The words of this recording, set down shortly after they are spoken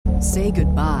Say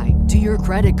goodbye to your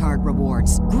credit card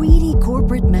rewards. Greedy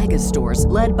corporate mega stores,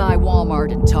 led by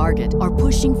Walmart and Target, are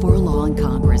pushing for a law in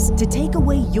Congress to take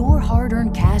away your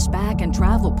hard-earned cash back and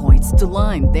travel points to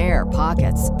line their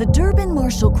pockets. The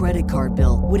Durbin-Marshall credit card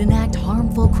bill would enact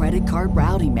harmful credit card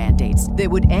routing mandates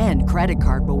that would end credit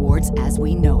card rewards as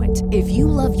we know it. If you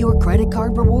love your credit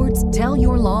card rewards, tell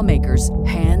your lawmakers,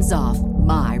 hands off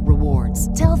my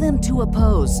rewards. Tell them to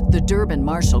oppose the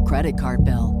Durbin-Marshall credit card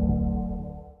bill.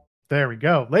 There we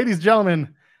go. Ladies and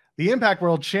gentlemen, the Impact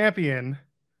World Champion,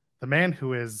 the man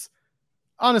who is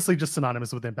honestly just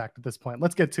synonymous with Impact at this point.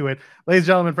 Let's get to it. Ladies and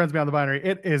gentlemen, friends beyond the binary,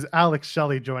 it is Alex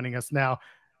Shelley joining us now.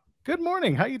 Good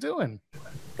morning. How you doing?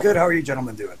 Good. How are you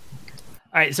gentlemen doing?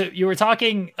 All right. So you were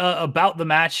talking about the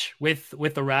match with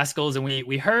the Rascals, and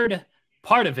we heard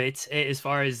part of it as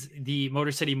far as the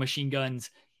Motor City Machine Guns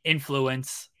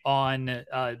influence on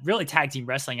really tag team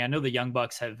wrestling. I know the Young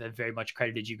Bucks have very much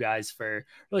credited you guys for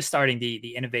really starting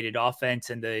the innovative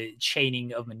offense and the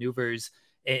chaining of maneuvers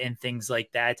and things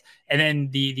like that. And then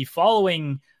the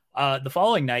following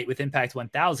night with Impact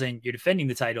 1000, you're defending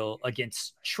the title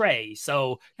against Trey.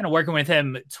 So kind of working with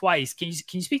him twice. Can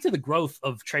you speak to the growth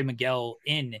of Trey Miguel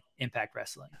in Impact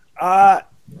Wrestling? I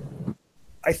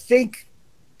think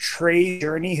Trey's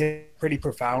journey is a pretty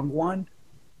profound one.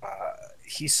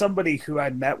 He's somebody who I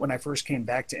met when I first came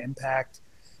back to Impact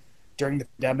during the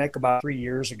pandemic about 3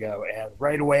 years ago, and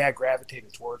right away I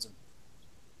gravitated towards him.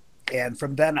 And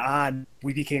from then on,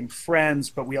 we became friends,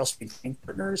 but we also became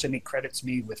partners, and he credits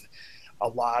me with a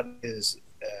lot of his,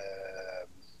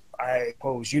 I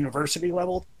suppose, university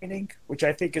level training, which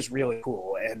I think is really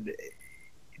cool. And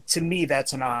to me,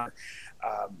 that's an honor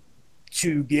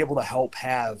to be able to help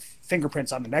have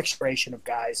fingerprints on the next generation of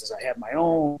guys as I have my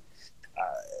own.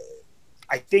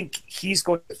 I think he's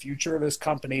going to the future of this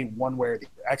company one way or the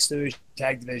other. X division,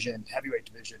 tag division, heavyweight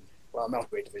division, well, not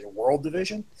heavyweight division, world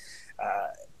division.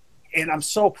 And I'm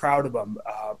so proud of him,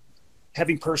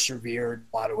 having persevered in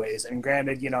a lot of ways. And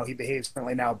granted, he behaves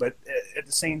differently now, but at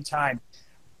the same time,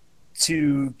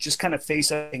 to just kind of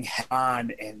face everything head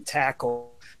on and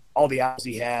tackle all the odds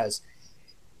he has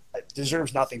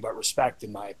deserves nothing but respect,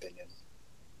 in my opinion.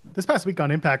 This past week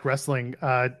on Impact Wrestling,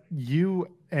 you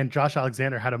and Josh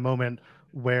Alexander had a moment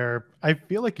where I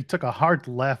feel like you took a hard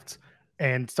left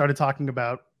and started talking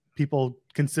about people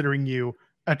considering you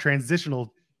a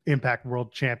transitional Impact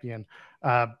World Champion.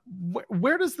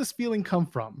 Where does this feeling come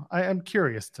from? I am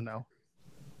curious to know.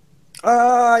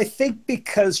 I think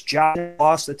because Josh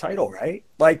lost the title, right?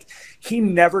 Like, he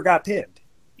never got pinned.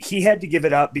 He had to give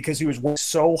it up because he was working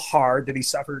so hard that he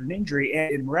suffered an injury.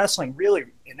 And in wrestling, really,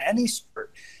 in any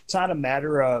sport, it's not a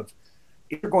matter of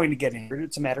if you're going to get injured,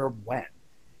 it's a matter of when.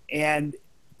 And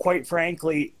quite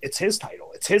frankly, it's his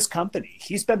title. It's his company.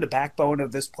 He's been the backbone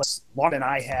of this place longer than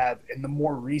I have in the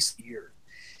more recent years.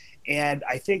 And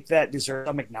I think that deserves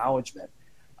some acknowledgement.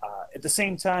 At the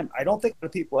same time, I don't think the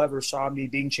people ever saw me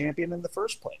being champion in the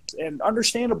first place. And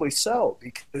understandably so,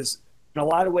 because in a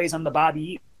lot of ways I'm the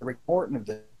Bobby Eaton, the Rick Morton of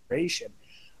the generation.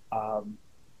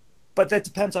 But that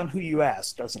depends on who you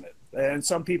ask, doesn't it? And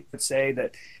some people would say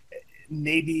that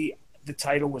maybe the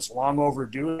title was long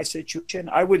overdue in my situation.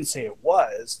 I wouldn't say it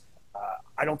was.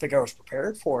 I don't think I was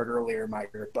prepared for it earlier in my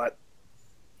career, but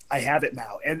I have it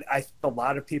now. And I think a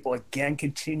lot of people, again,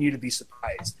 continue to be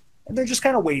surprised. And they're just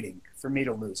kind of waiting for me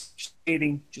to lose.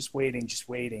 Just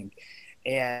waiting.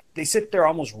 And they sit there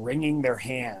almost wringing their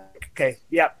hand. Okay,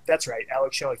 yeah, that's right.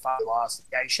 Alex Shelley finally lost.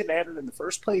 Yeah, he should have had it in the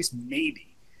first place,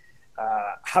 maybe.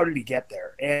 How did he get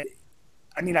there? And,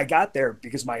 I mean, I got there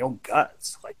because of my own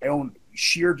guts, like my own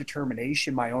sheer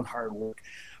determination, my own hard work.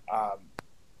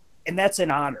 And that's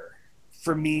an honor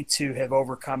for me to have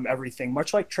overcome everything,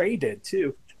 much like Trey did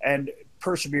too, and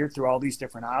persevered through all these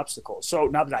different obstacles. So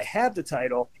now that I have the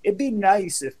title, it'd be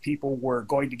nice if people were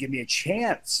going to give me a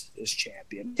chance as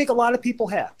champion. I think a lot of people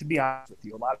have, to be honest with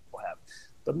you, a lot of people have.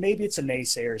 But maybe it's a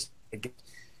naysayers that get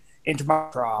into my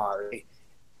craw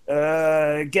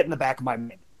or get in the back of my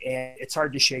mind. And it's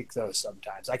hard to shake those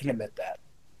sometimes. I can admit that.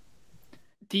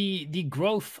 The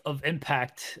growth of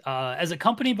Impact as a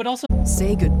company, but also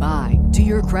Say goodbye to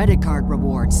your credit card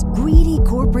rewards. Greedy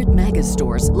corporate mega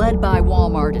stores, led by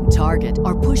Walmart and Target,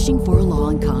 are pushing for a law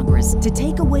in Congress to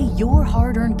take away your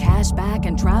hard-earned cash back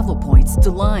and travel points to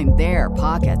line their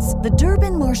pockets. The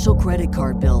Durbin-Marshall credit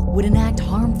card bill would enact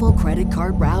harmful credit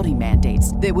card routing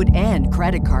mandates that would end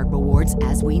credit card rewards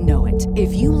as we know it.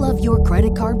 If you love your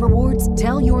credit card rewards,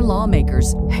 tell your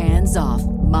lawmakers, hands off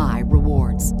my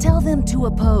rewards. Tell them to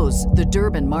oppose the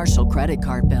Durbin-Marshall credit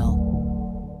card bill.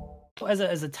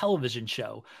 as a television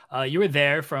show, you were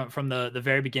there from the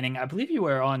very beginning. I believe you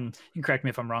were on, you can correct me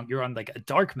if I'm wrong, you were on like a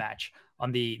dark match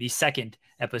on the second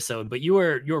episode, but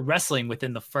you're wrestling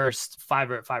within the first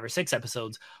five or six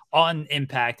episodes on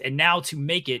Impact, and now to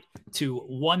make it to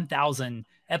 1,000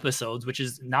 episodes, which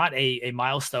is not a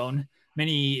milestone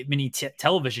many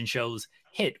television shows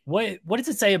hit. What does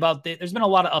it say about there's been a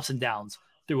lot of ups and downs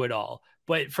through it all,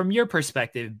 but from your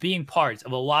perspective, being part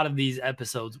of a lot of these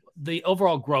episodes, the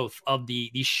overall growth of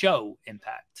the show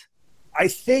Impact? I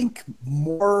think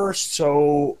more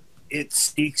so it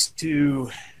speaks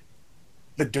to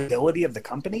the durability of the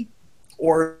company,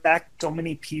 or in fact, so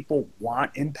many people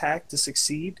want Impact to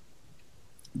succeed,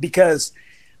 because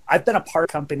I've been a part of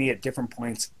the company at different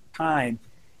points in time,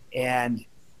 and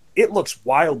it looks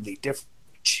wildly different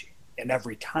in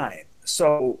every time.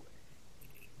 So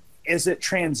as it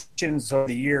transitions over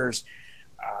the years,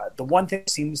 the one thing that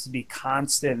seems to be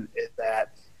constant is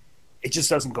that it just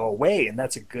doesn't go away, and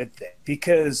that's a good thing,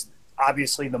 because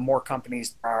obviously the more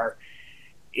companies there are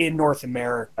in North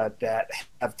America that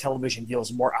have television deals,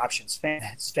 the more options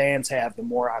fans have, the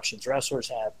more options wrestlers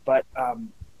have. But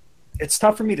it's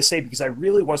tough for me to say because I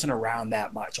really wasn't around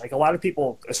that much. Like, a lot of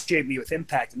people associate me with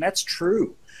Impact, and that's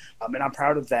true, and I'm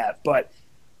proud of that. But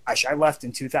gosh, I left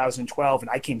in 2012, and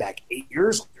I came back 8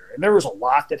 years later, and there was a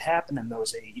lot that happened in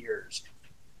those 8 years.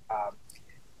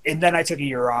 And then I took a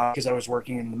year off because I was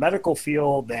working in the medical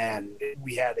field, and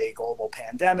we had a global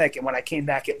pandemic. And when I came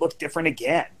back, it looked different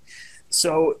again.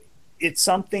 So it's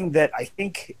something that I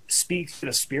think speaks to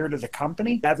the spirit of the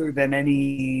company rather than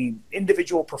any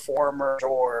individual performer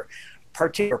or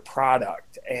particular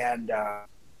product. And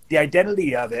the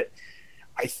identity of it,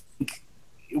 I think,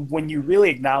 when you really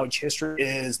acknowledge history,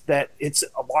 is that it's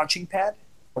a launching pad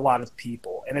for a lot of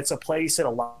people. And it's a place that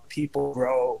a lot of people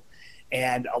grow,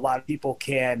 and a lot of people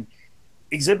can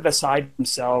exhibit a side of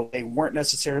themselves they weren't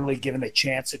necessarily given a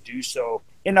chance to do so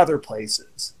in other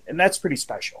places. And that's pretty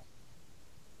special.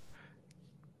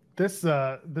 This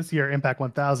year, Impact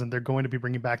 1000, they're going to be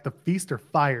bringing back the Feast or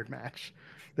Fired match.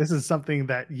 This is something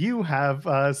that you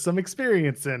have some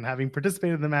experience in, having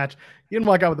participated in the match. You didn't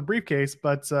walk out with a briefcase,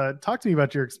 but talk to me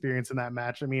about your experience in that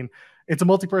match. I mean, it's a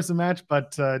multi-person match,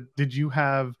 but did you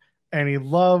have any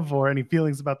love or any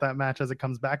feelings about that match as it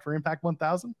comes back for Impact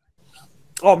 1000?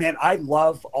 Oh, man, I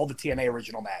love all the TNA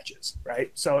original matches, right?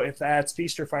 So if that's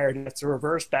Feast or Fired, it's a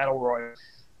reverse battle royal,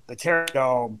 the Terror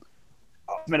Dome,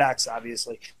 Ultimate X,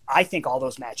 obviously. I think all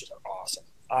those matches are awesome.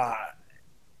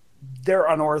 They're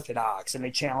unorthodox, and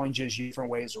they challenges you different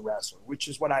ways to wrestle, which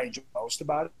is what I enjoy most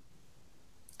about it.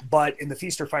 But in the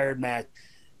Feast or Fired match,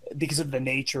 because of the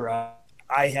nature of,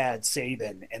 I had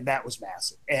Saban, and that was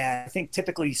massive. And I think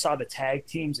typically you saw the tag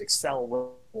teams excel a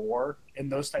little more in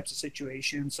those types of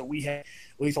situations. So we had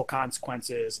Lethal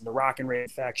Consequences and the Rock and Ray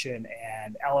Faction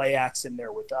and LAX in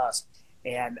there with us.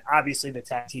 And obviously the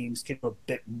tag teams can do a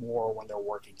bit more when they're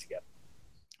working together.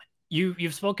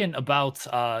 You've spoken about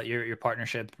your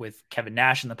partnership with Kevin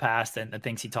Nash in the past and the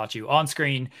things he taught you on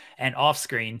screen and off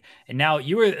screen. And now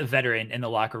you were a veteran in the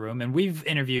locker room, and we've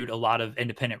interviewed a lot of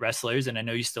independent wrestlers, and I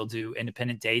know you still do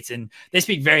independent dates, and they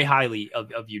speak very highly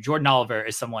of you. Jordan Oliver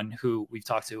is someone who we've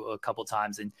talked to a couple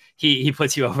times, and he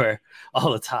puts you over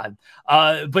all the time.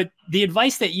 But the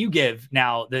advice that you give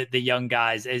now, the young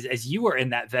guys, as you were in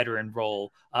that veteran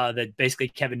role that basically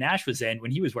Kevin Nash was in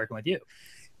when he was working with you.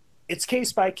 It's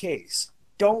case by case.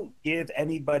 Don't give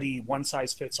anybody one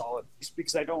size fits all advice,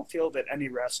 because I don't feel that any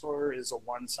wrestler is a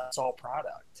one size all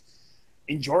product.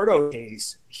 In Jordo's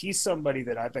case, he's somebody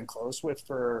that I've been close with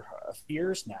for a few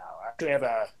years now. I actually have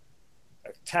a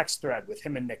text thread with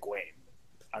him and Nick Wayne.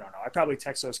 I don't know. I probably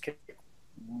text those kids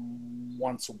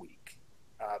once a week,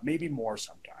 maybe more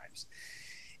sometimes.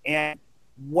 And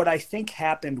what I think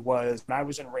happened was when I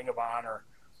was in Ring of Honor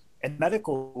and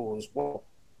medical school as well,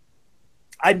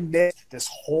 I missed this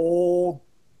whole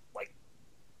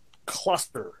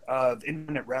cluster of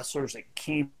independent wrestlers that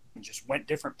came and just went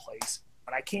different places.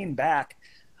 When I came back,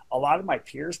 a lot of my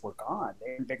peers were gone.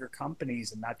 They were in bigger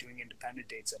companies and not doing independent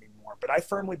dates anymore. But I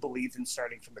firmly believed in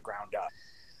starting from the ground up,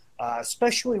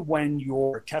 especially when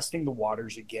you're testing the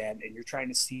waters again and you're trying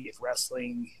to see if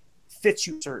wrestling fits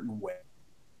you a certain way.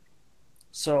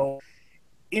 So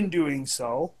in doing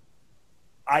so,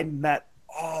 I met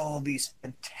all these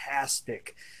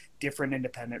fantastic different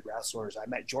independent wrestlers. I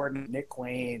met Jordan, Nick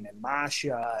Wayne, and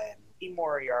Masha, and Lee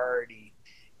Moriarty,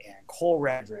 and Cole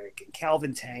Redrick, and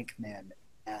Calvin Tankman,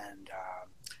 and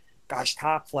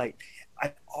Top Flight. I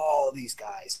met all these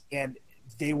guys, and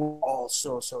they were all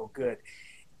so good.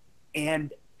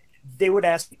 And they would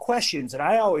ask me questions, and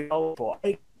I always tell people,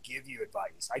 I give you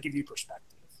advice. I give you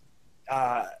perspective.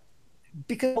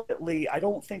 Because ultimately, I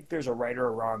don't think there's a right or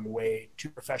a wrong way to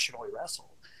professionally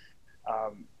wrestle.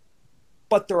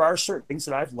 But there are certain things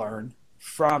that I've learned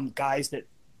from guys that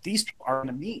these people aren't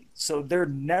going to meet. So they're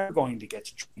never going to get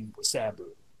to train with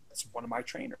Sabu. That's one of my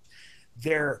trainers.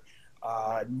 They're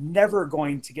never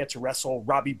going to get to wrestle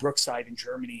Robbie Brookside in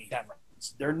Germany 10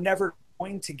 rounds. They're never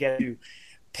going to get to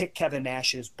pick Kevin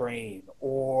Nash's brain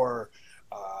or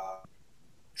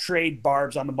trade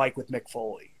barbs on the mic with Mick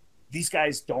Foley. These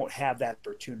guys don't have that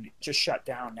opportunity. Just shut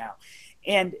down now.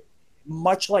 And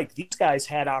much like these guys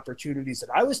had opportunities that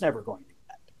I was never going to get,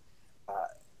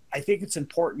 I think it's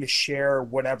important to share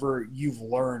whatever you've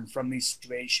learned from these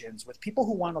situations with people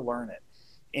who want to learn it.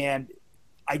 And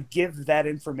I give that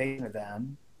information to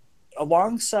them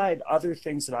alongside other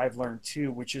things that I've learned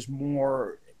too, which is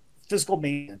more physical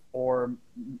maintenance or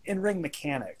in-ring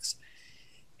mechanics.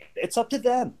 It's up to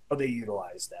them how they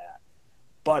utilize that.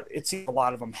 But it seems a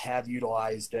lot of them have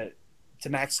utilized it to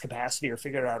max capacity or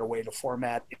figured out a way to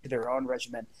format into their own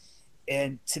regimen.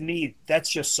 And to me, that's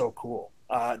just so cool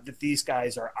that these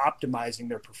guys are optimizing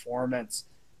their performance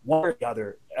one or the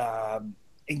other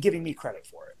and giving me credit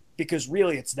for it. Because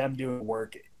really it's them doing the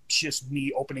work. It's just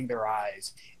me opening their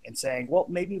eyes and saying, well,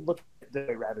 maybe look at it this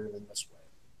way rather than this way.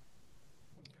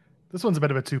 This one's a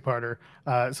bit of a two-parter.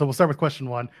 So we'll start with question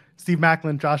one. Steve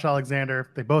Macklin, Josh Alexander,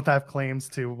 they both have claims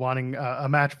to wanting a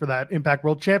match for that Impact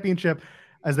World Championship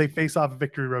as they face off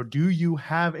Victory Road. Do you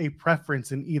have a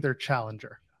preference in either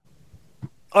challenger?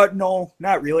 No,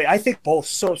 not really. I think both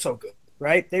so good,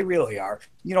 right? They really are.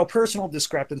 You know, personal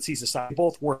discrepancies aside,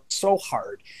 both work so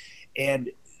hard and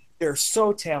they're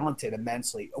so talented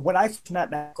immensely. When I first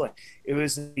met Macklin, it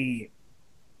was the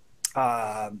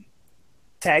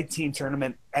tag team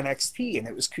tournament NXT, and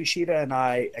it was Kushida and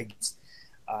I against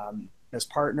his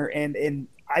partner, and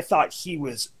I thought he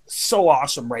was so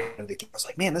awesome right out of the gate. I was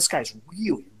like, man, this guy's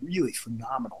really, really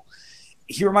phenomenal.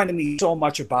 He reminded me so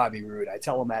much of Bobby Roode. I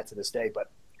tell him that to this day,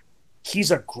 but he's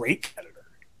a great competitor,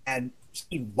 and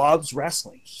he loves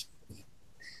wrestling.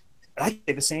 And I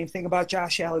say the same thing about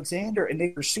Josh Alexander, and they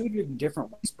pursued it in different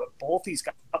ways, but both these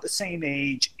guys are about the same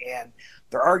age, and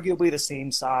they're arguably the same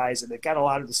size, and they've got a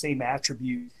lot of the same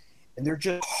attributes, and they're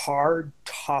just hard,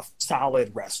 tough,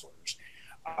 solid wrestlers.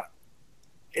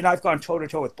 And I've gone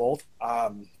toe-to-toe with both.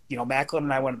 You know, Macklin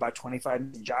and I went about 25,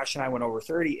 and Josh and I went over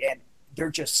 30, and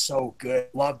they're just so good.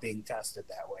 Love being tested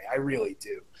that way. I really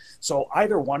do. So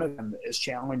either one of them as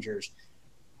challengers,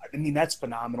 I mean, that's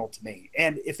phenomenal to me.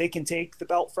 And if they can take the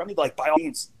belt from me, like, by all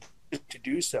means, to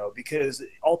do so, because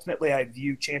ultimately I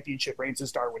view championship reigns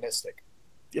as Darwinistic.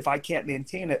 If I can't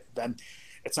maintain it, then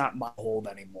it's not my hold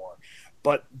anymore.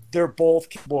 But they're both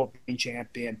capable of being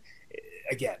champion.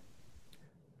 Again,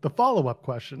 the follow-up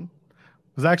question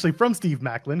was actually from Steve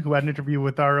Macklin, who had an interview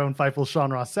with our own Fightful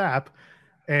Sean Ross Sapp.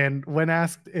 And when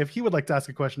asked if he would like to ask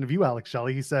a question of you, Alex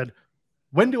Shelley, he said,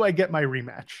 when do I get my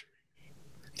rematch?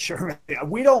 Sure.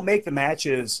 We don't make the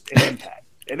matches in Impact.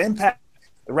 In Impact,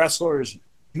 the wrestlers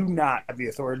do not have the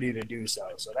authority to do so.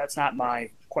 So that's not my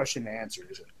question to answer,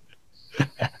 is it?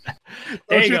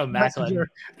 There you go, Macklin.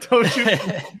 Don't shoot.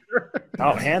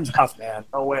 No, hands off, man.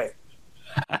 No way.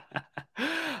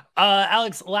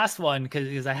 Alex, last one,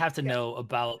 because I have to know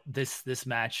about this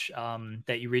match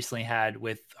that you recently had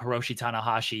with Hiroshi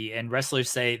Tanahashi. And wrestlers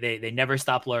say they never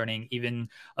stop learning, even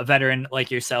a veteran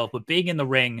like yourself. But being in the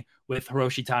ring with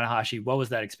Hiroshi Tanahashi, what was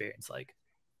that experience like?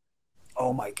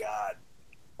 Oh my God, I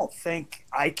don't think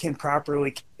I can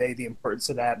properly convey the importance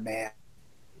of that man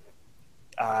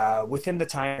within the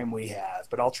time we have,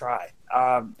 but I'll try.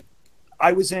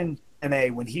 I was in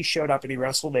TNA when he showed up and he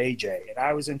wrestled AJ, and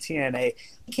I was in TNA.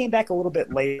 He came back a little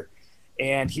bit later,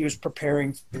 and he was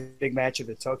preparing for the big match at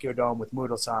the Tokyo Dome with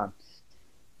Muto-san.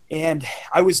 And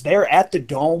I was there at the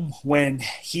Dome when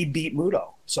he beat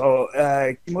Muto. So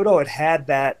Muto had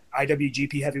that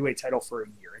IWGP Heavyweight title for a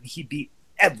year, and he beat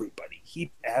everybody. He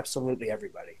beat absolutely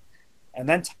everybody. And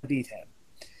then beat him.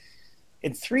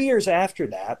 And 3 years after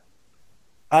that,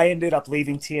 I ended up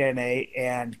leaving TNA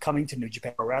and coming to New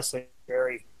Japan Pro Wrestling.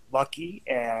 Very lucky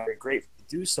and very grateful to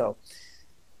do so.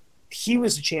 He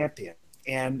was a champion,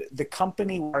 and the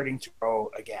company was starting to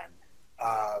grow again.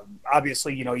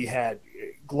 Obviously, you know, you had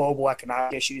global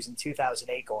economic issues in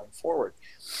 2008 going forward.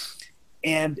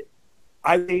 And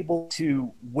I was able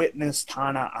to witness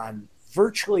Tana on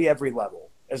virtually every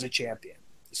level as a champion.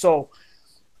 So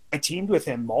I teamed with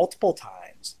him multiple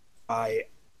times. I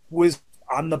was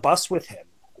on the bus with him.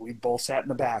 We both sat in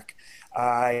the back.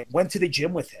 I went to the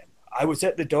gym with him. I was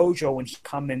at the dojo when he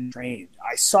come and trained.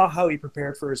 I saw how he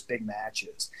prepared for his big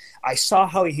matches. I saw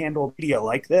how he handled media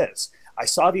like this. I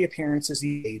saw the appearances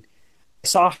he made. I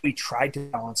saw how he tried to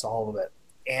balance all of it.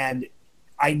 And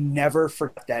I never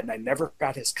forgot that, and I never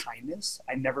forgot his kindness.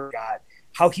 I never forgot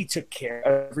how he took care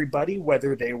of everybody,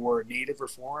 whether they were native or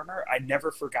foreigner. I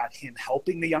never forgot him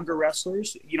helping the younger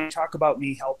wrestlers. You know, talk about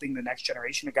me helping the next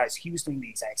generation of guys. He was doing the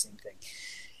exact same thing.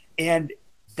 And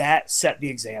that set the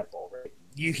example, right?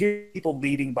 You hear people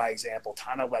leading by example.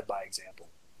 Tana led by example.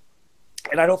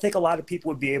 And I don't think a lot of people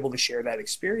would be able to share that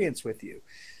experience with you.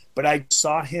 But I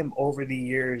saw him over the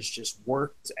years just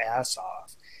work his ass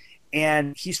off.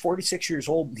 And he's 46 years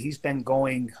old, and he's been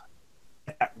going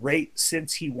at that rate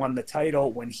since he won the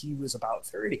title when he was about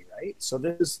 30, right? So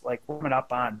this is like coming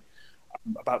up on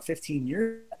about 15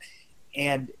 years.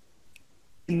 And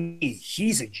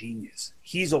he's a genius.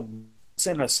 He's a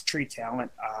street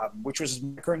talent, which was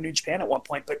current New Japan at one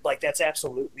point, but like that's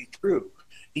absolutely true.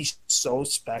 He's so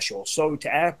special. So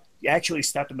to actually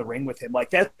step in the ring with him,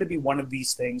 like that could be one of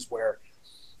these things where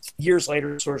years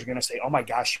later, stores are going to say, "Oh my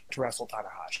gosh, to wrestle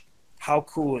Tanahashi." How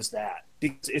cool is that?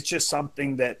 Because it's just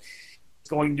something that is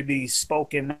going to be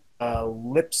spoken,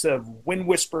 lips of wind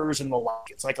whispers and the like.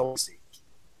 It's like a legacy.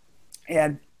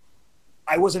 And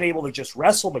I wasn't able to just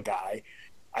wrestle the guy.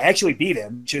 I actually beat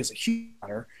him, which is a huge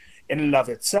honor in and of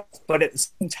itself. But at the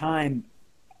same time,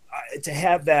 to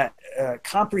have that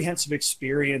comprehensive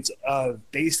experience of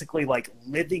basically like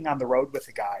living on the road with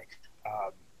a guy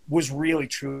was really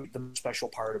truly the special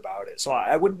part about it. So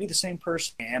I wouldn't be the same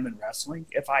person I am in wrestling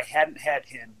if I hadn't had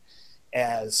him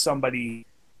as somebody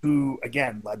who,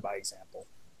 again, led by example.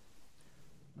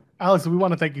 Alex, we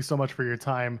want to thank you so much for your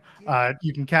time.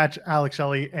 You can catch Alex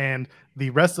Shelley and the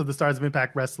rest of the Stars of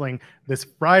Impact Wrestling this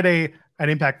Friday at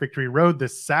Impact Victory Road.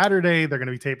 This Saturday, they're going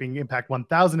to be taping Impact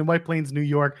 1000 in White Plains, New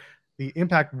York. The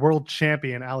Impact World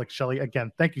Champion, Alex Shelley.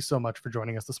 Again, thank you so much for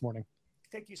joining us this morning.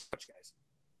 Thank you so much, guys.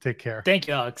 Take care. Thank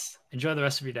you, Alex. Enjoy the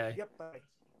rest of your day. Yep. Bye.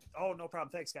 Oh, no problem.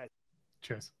 Thanks, guys.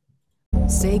 Cheers.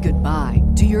 Say goodbye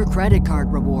to your credit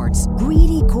card rewards.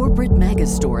 Greedy corporate mega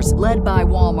stores, led by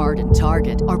Walmart and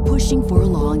Target, are pushing for a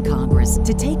law in Congress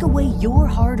to take away your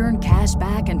hard-earned cash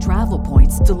back and travel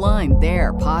points to line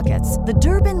their pockets. The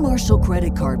Durbin-Marshall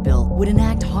credit card bill would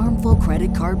enact harmful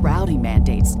credit card routing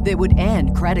mandates that would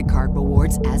end credit card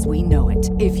rewards as we know it.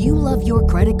 If you love your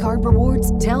credit card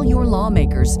rewards, tell your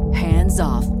lawmakers, hands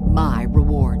off my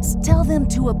rewards. Tell them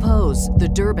to oppose the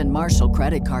Durbin-Marshall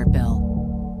credit card bill.